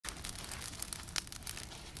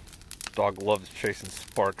Dog loves chasing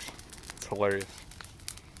sparks. It's hilarious.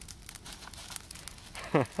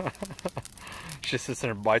 She sits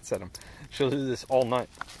there and bites at him. She'll do this all night.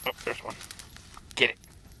 Oh, there's one. Get it.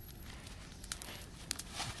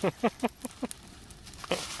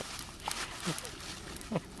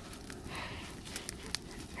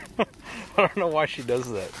 I don't know why she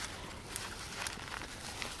does that.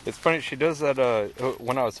 It's funny, she does that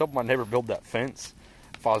when I was helping my neighbor build that fence.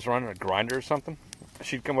 If I was running a grinder or something,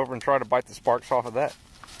 she'd come over and try to bite the sparks off of that.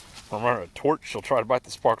 When I'm running a torch, she'll try to bite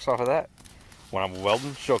the sparks off of that. When I'm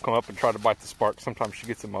welding, she'll come up and try to bite the sparks. Sometimes she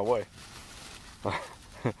gets in my way.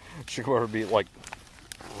 She'll come over and be like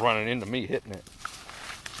running into me, hitting it.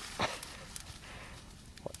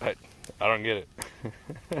 I don't get it.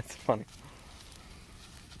 It's funny.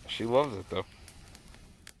 She loves it though.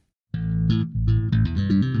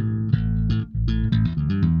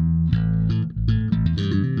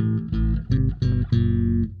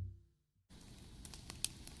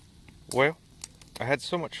 Well, I had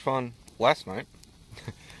so much fun last night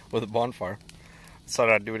with a bonfire. I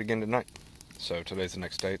decided I'd do it again tonight. So today's the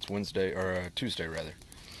next day. It's Wednesday, or Tuesday rather.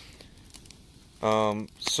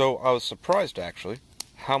 So I was surprised actually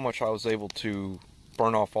how much I was able to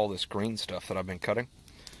burn off all this green stuff that I've been cutting.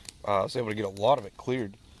 I was able to get a lot of it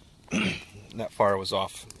cleared. That fire was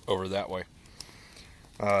off over that way.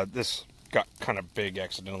 This got kind of big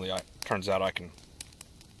accidentally. Turns out I can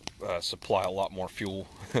supply a lot more fuel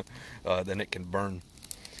than it can burn.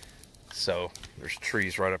 So there's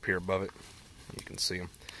trees right up here above it. You can see them.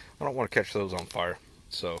 I don't want to catch those on fire.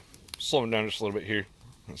 So slow them down just a little bit here.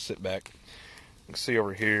 And sit back. You can see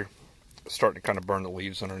over here, starting to kind of burn the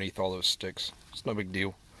leaves underneath all those sticks. It's no big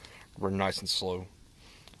deal. Burn nice and slow.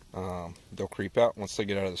 They'll creep out. Once they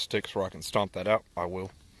get out of the sticks where I can stomp that out, I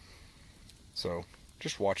will. So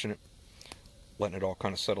just watching it, letting it all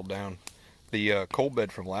kind of settle down. The coal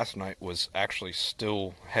bed from last night was actually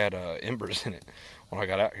still had embers in it. When I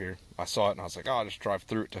got out here, I saw it and I was like, oh, I'll just drive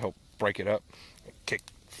through it to help break it up. It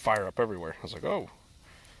kicked fire up everywhere. I was like, oh.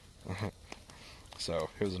 So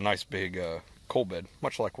it was a nice big coal bed,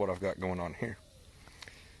 much like what I've got going on here.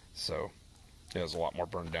 So yeah, there's a lot more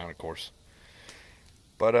burned down, of course.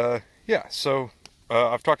 But yeah, so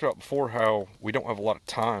I've talked about before how we don't have a lot of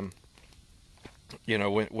time, you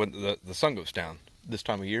know, when the sun goes down this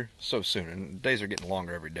time of year so soon, and days are getting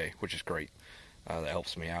longer every day, which is great. That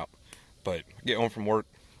helps me out. But get home from work,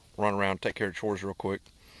 run around, take care of chores real quick,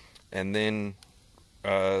 and then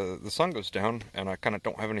the sun goes down and I kind of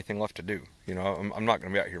don't have anything left to do. You know, I'm not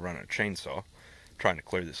going to be out here running a chainsaw trying to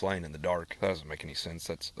clear this lane in the dark. That doesn't make any sense.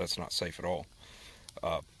 That's not safe at all.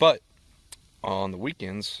 But on the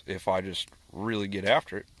weekends, if I just really get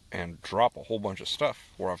after it and drop a whole bunch of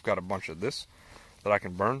stuff where I've got a bunch of this that I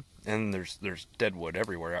can burn, and there's dead wood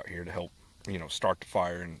everywhere out here to help, you know, start the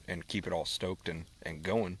fire and keep it all stoked and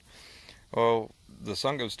going. Well, the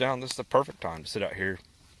sun goes down, this is the perfect time to sit out here,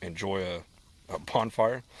 enjoy a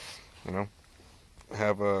bonfire, you know,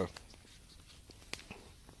 have a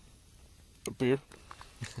beer,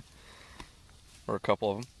 or a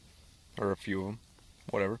couple of them, or a few of them,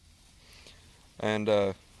 whatever. And,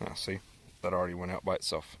 see, that already went out by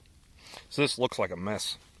itself. So this looks like a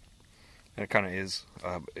mess, and it kind of is.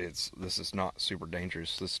 This is not super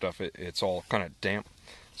dangerous. This stuff, it's all kind of damp,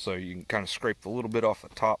 so you can kind of scrape a little bit off the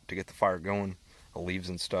top to get the fire going, the leaves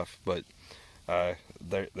and stuff, but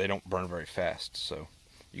they don't burn very fast, so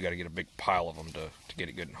you got to get a big pile of them to get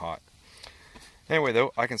it good and hot. Anyway,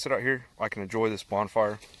 though, I can sit out here, I can enjoy this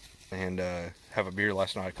bonfire, and have a beer.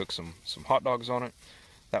 Last night I cooked some hot dogs on it.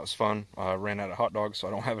 That was fun. I ran out of hot dogs, so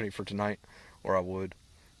I don't have any for tonight, or I would.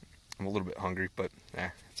 I'm a little bit hungry, but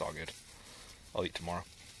it's all good. I'll eat tomorrow.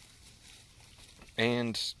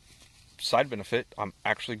 And side benefit, I'm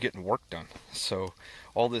actually getting work done. So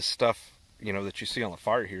all this stuff, you know, that you see on the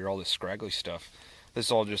fire here, all this scraggly stuff, this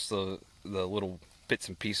is all just the little bits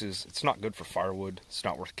and pieces. It's not good for firewood. It's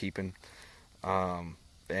not worth keeping.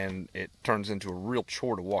 And it turns into a real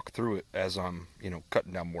chore to walk through it as I'm, you know,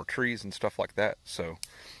 cutting down more trees and stuff like that. So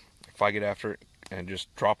if I get after it and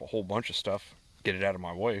just drop a whole bunch of stuff, get it out of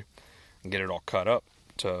my way, and get it all cut up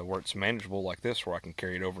to where it's manageable like this, where I can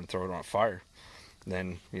carry it over and throw it on a fire,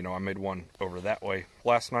 then, you know, I made one over that way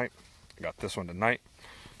last night. I got this one tonight.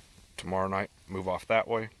 Tomorrow night, move off that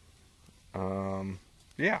way.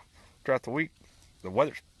 Yeah, throughout the week, the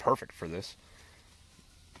weather's perfect for this.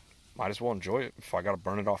 Might as well enjoy it if I got to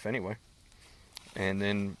burn it off anyway. And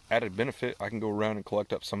then, added benefit, I can go around and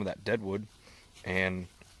collect up some of that dead wood and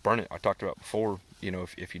burn it. I talked about before, you know,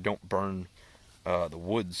 if you don't burn the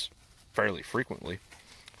woods fairly frequently,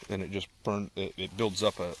 then it just it builds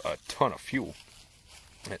up a ton of fuel.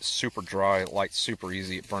 It's super dry, it lights super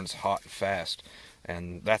easy, it burns hot and fast,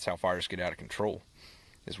 and that's how fires get out of control,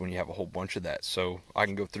 is when you have a whole bunch of that. So I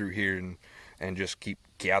can go through here and just keep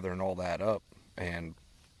gathering all that up and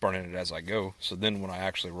burning it as I go. So then when I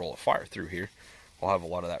actually roll a fire through here, I'll have a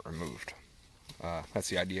lot of that removed. That's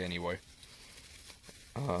the idea anyway.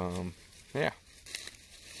 Yeah.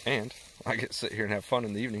 And I get to sit here and have fun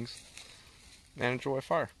in the evenings and enjoy a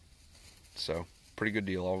fire. So, pretty good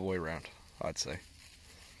deal all the way around, I'd say.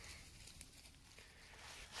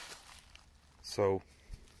 So,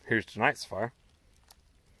 here's tonight's fire.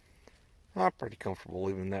 I'm pretty comfortable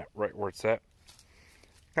leaving that right where it's at.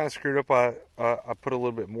 Kind of screwed up. I put a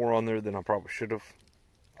little bit more on there than I probably should have.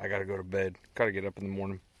 I gotta go to bed. Gotta get up in the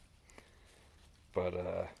morning. But,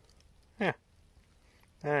 yeah.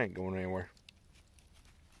 I ain't going anywhere.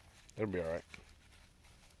 It'll be alright.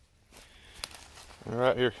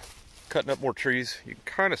 Alright, here. Cutting up more trees. You can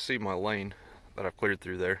kind of see my lane that I've cleared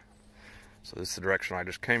through there. So this is the direction I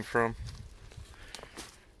just came from.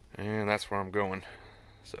 And that's where I'm going.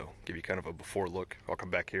 So, give you kind of a before look. I'll come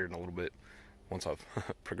back here in a little bit once I've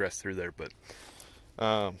progressed through there. But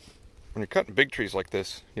when you're cutting big trees like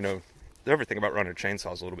this, you know, everything about running a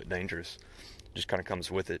chainsaw is a little bit dangerous. It just kind of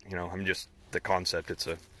comes with it. You know, I mean, just the concept. It's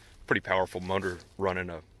a pretty powerful motor running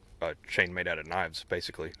a chain made out of knives,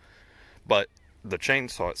 basically. But the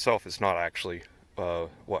chainsaw itself is not actually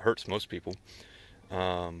what hurts most people.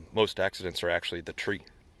 Most accidents are actually the tree.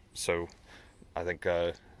 So I think,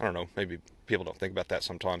 I don't know, maybe people don't think about that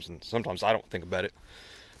sometimes, and sometimes I don't think about it.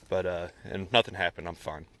 But, and nothing happened, I'm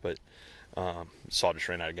fine. But saw just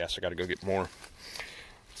ran out of gas, I gotta go get more.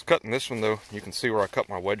 It's cutting this one though. You can see where I cut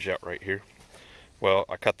my wedge out right here. Well,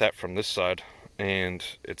 I cut that from this side, and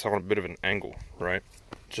it's on a bit of an angle, right?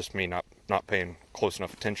 Just me not paying close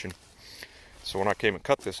enough attention. So when I came and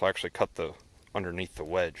cut this, I actually cut the underneath the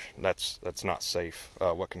wedge. That's not safe.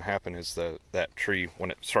 What can happen is that tree,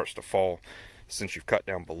 when it starts to fall, since you've cut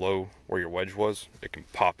down below where your wedge was, it can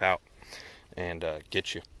pop out and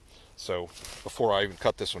get you. So before I even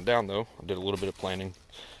cut this one down though, I did a little bit of planning,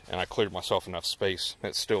 and I cleared myself enough space.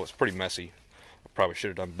 It's pretty messy. I probably should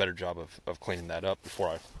have done a better job of cleaning that up before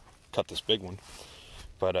I cut this big one.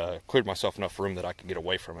 But cleared myself enough room that I could get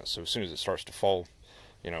away from it. So as soon as it starts to fall,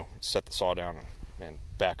 you know, set the saw down and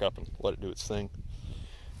back up and let it do its thing.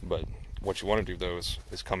 But what you want to do though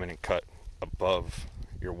is come in and cut above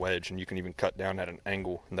your wedge, and you can even cut down at an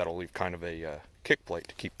angle, and that'll leave kind of a kick plate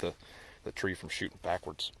to keep the tree from shooting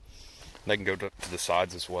backwards. And they can go to the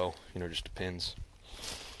sides as well, you know, just depends.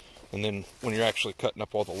 And then when you're actually cutting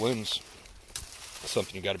up all the limbs,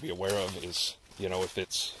 something you got to be aware of is, you know, if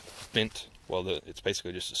it's bent, well, it's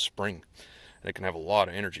basically just a spring, and it can have a lot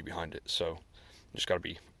of energy behind it. So you just got to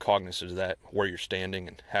be cognizant of that, where you're standing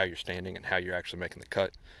and how you're actually making the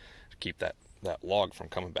cut to keep that log from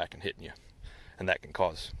coming back and hitting you. And that can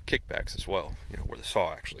cause kickbacks as well, you know, where the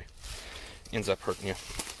saw actually ends up hurting you.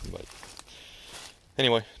 But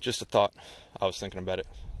anyway, just a thought. I was thinking about it,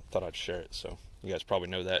 thought I'd share it. So you guys probably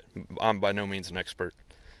know that I'm by no means an expert,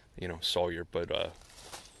 you know, sawyer, but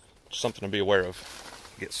something to be aware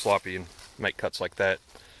of. Get sloppy and make cuts like that,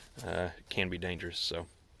 it can be dangerous. So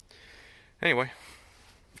anyway,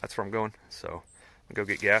 that's where I'm going. So I'll go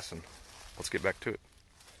get gas and let's get back to it.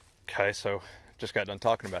 Okay, so just got done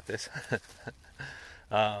talking about this.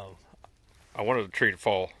 I wanted the tree to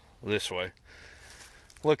fall this way.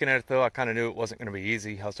 Looking at it though, I kind of knew it wasn't going to be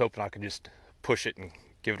easy. I was hoping I could just push it and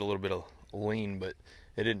give it a little bit of lean, but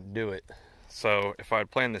it didn't do it. So if I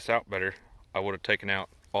had planned this out better, I would have taken out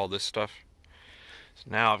all this stuff. So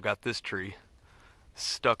now I've got this tree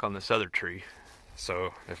stuck on this other tree.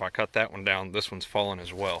 So if I cut that one down, this one's falling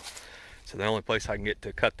as well. So the only place I can get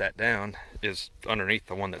to cut that down is underneath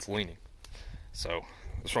the one that's leaning. So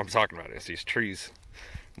that's what I'm talking about, is these trees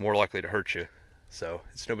more likely to hurt you. So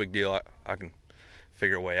it's no big deal. I can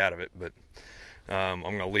figure a way out of it, but I'm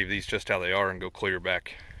gonna leave these just how they are and go clear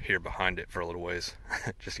back here behind it for a little ways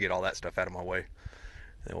just to get all that stuff out of my way.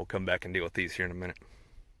 Then we'll come back and deal with these here in a minute.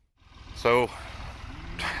 So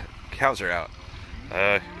cows are out.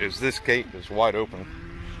 This gate is wide open.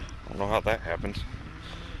 I don't know how that happened.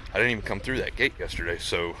 I didn't even come through that gate yesterday,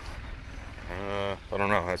 so I don't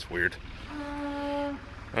know, that's weird.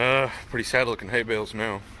 Pretty sad looking hay bales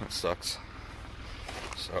now. That sucks.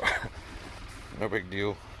 So no big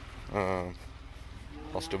deal. I'll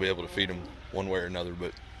still be able to feed them one way or another,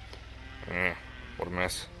 but what a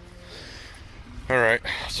mess. Alright,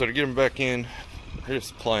 so to get them back in, here's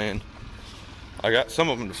the plan. I got some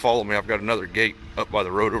of them to follow me. I've got another gate up by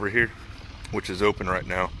the road over here, which is open right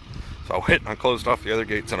now. So I went and I closed off the other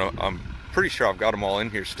gates, and I'm pretty sure I've got them all in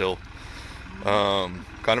here still.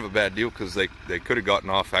 Kind of a bad deal because they could have gotten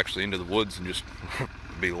off actually into the woods and just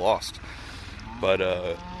be lost. But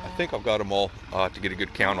I think I've got them all. I'll have to get a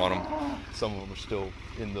good count on them. Some of them are still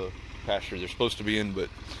in the pasture they're supposed to be in, but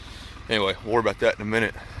anyway, we'll worry about that in a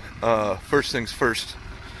minute. First things first,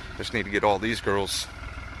 I just need to get all these girls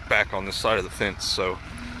back on this side of the fence. So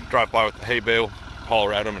drive by with the hay bale,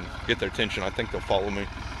 holler at them and get their attention. I think they'll follow me,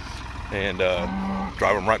 and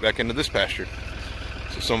drive them right back into this pasture.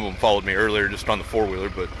 So some of them followed me earlier just on the four-wheeler,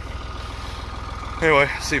 but anyway,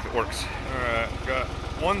 see if it works. Alright, got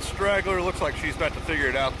one straggler. Looks like she's about to figure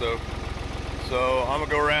it out though. So I'm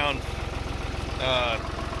gonna go around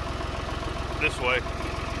this way.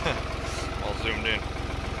 All zoomed in.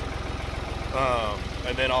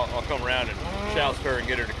 And then I'll come around and shout her and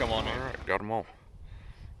get her to come on in. Alright, got them all.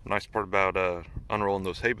 The nice part about unrolling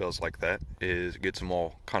those hay bales like that is it gets them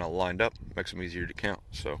all kind of lined up, makes them easier to count.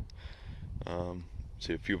 So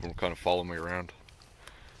see, a few of them kind of follow me around.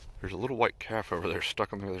 There's a little white calf over there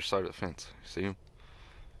stuck on the other side of the fence. See him?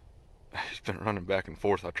 He's been running back and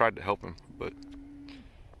forth. I tried to help him, but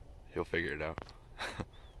he'll figure it out.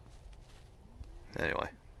 Anyway.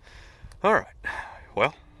 Alright.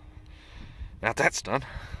 Well, now that that's done,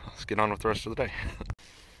 let's get on with the rest of the day.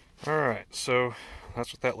 Alright, so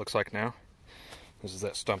that's what that looks like now. This is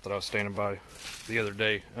that stump that I was standing by the other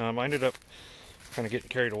day. I ended up kind of getting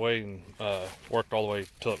carried away and worked all the way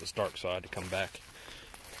till it was dark, so I had to come back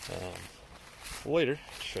later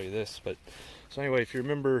to show you this. But so anyway, if you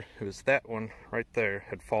remember, it was that one right there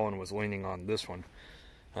had fallen and was leaning on this one.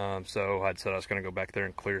 So I'd said I was going to go back there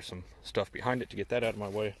and clear some stuff behind it to get that out of my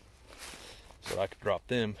way so that I could drop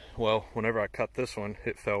them. Well, whenever I cut this one,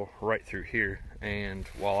 it fell right through here, and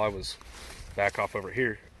while I was back off over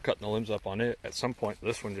here cutting the limbs up on it, at some point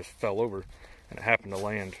this one just fell over, and it happened to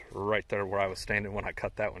land right there where I was standing when I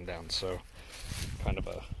cut that one down. So kind of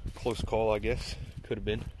a close call, I guess. Could have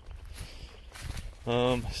been.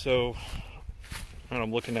 So and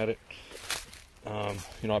I'm looking at it.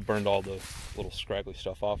 You know, I burned all the little scraggly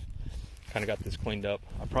stuff off. Kind of got this cleaned up.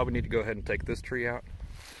 I probably need to go ahead and take this tree out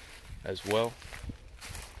as well.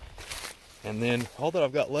 And then all that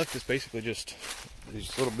I've got left is basically just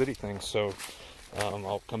these little bitty things. So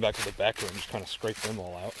I'll come back to the back and just kind of scrape them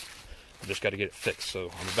all out. I just got to get it fixed. So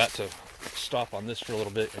I'm about to stop on this for a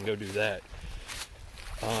little bit and go do that.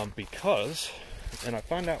 Because, and I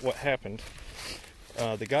found out what happened.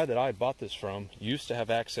 The guy that I bought this from used to have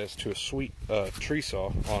access to a sweet tree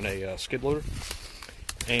saw on a skid loader,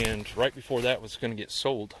 and right before that was going to get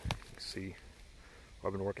sold. You can see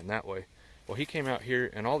I've been working that way. Well, he came out here,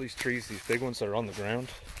 and all these trees, these big ones that are on the ground,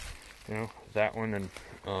 you know, that one and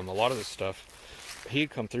a lot of this stuff, he had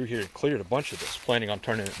come through here and cleared a bunch of this, planning on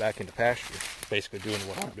turning it back into pasture, basically doing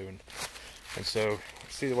what I'm doing. And so,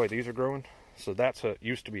 see the way these are growing? So that's a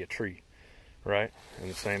used to be a tree, right? And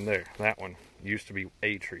the same there. That one used to be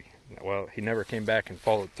a tree. Well, he never came back and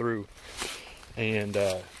followed through and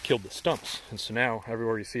killed the stumps. And so now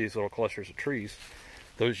everywhere you see these little clusters of trees,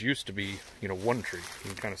 those used to be, you know, one tree.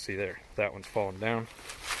 You can kind of see there. That one's fallen down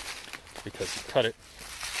because he cut it.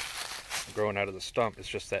 Growing out of the stump is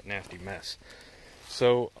just that nasty mess.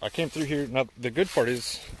 So I came through here. Now the good part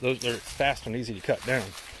is those, they're fast and easy to cut down.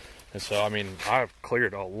 And so, I mean, I've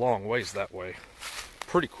cleared a long ways that way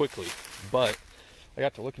pretty quickly, but I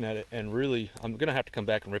got to looking at it, and really, I'm going to have to come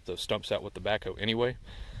back and rip those stumps out with the backhoe anyway.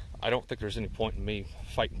 I don't think there's any point in me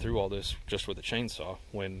fighting through all this just with a chainsaw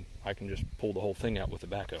when I can just pull the whole thing out with the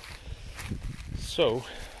backhoe. So,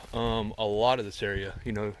 a lot of this area,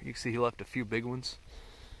 you know, you can see he left a few big ones,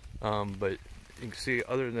 but you can see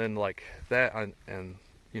other than like that and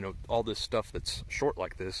you know, all this stuff that's short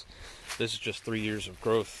like this is just 3 years of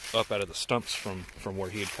growth up out of the stumps from where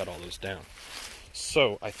he had cut all those down.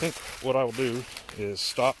 So I think what I will do is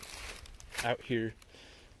stop out here.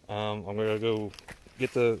 I'm going to go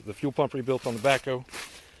get the fuel pump rebuilt on the backhoe,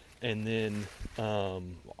 and then I'll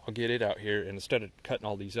get it out here, and instead of cutting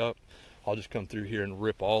all these up, I'll just come through here and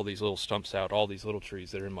rip all these little stumps out, all these little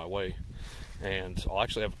trees that are in my way. And I'll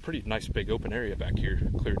actually have a pretty nice big open area back here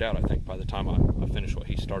cleared out, I think, by the time I finish what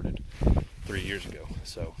he started 3 years ago.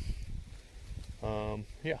 So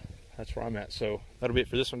yeah, that's where I'm at. So that'll be it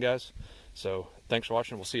for this one, guys. So thanks for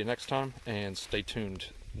watching. We'll see you next time, and stay tuned.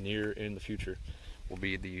 Near in the future will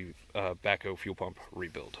be the backhoe fuel pump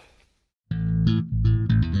rebuild.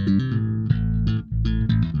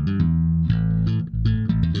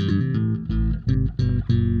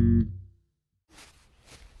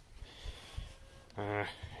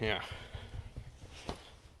 Yeah,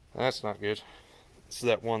 that's not good. This is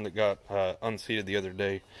that one that got unseated the other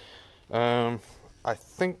day. I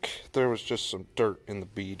think there was just some dirt in the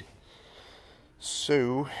bead.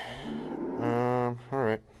 So,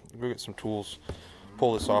 go get some tools,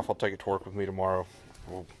 pull this off. I'll take it to work with me tomorrow.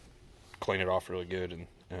 We'll clean it off really good and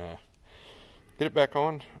get it back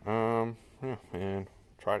on. Yeah, and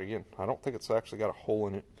try it again. I don't think it's actually got a hole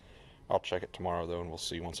in it. I'll check it tomorrow though, and we'll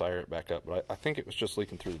see once I air it back up. But I think it was just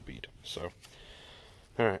leaking through the bead. So,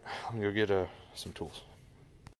 all right, let me go get some tools.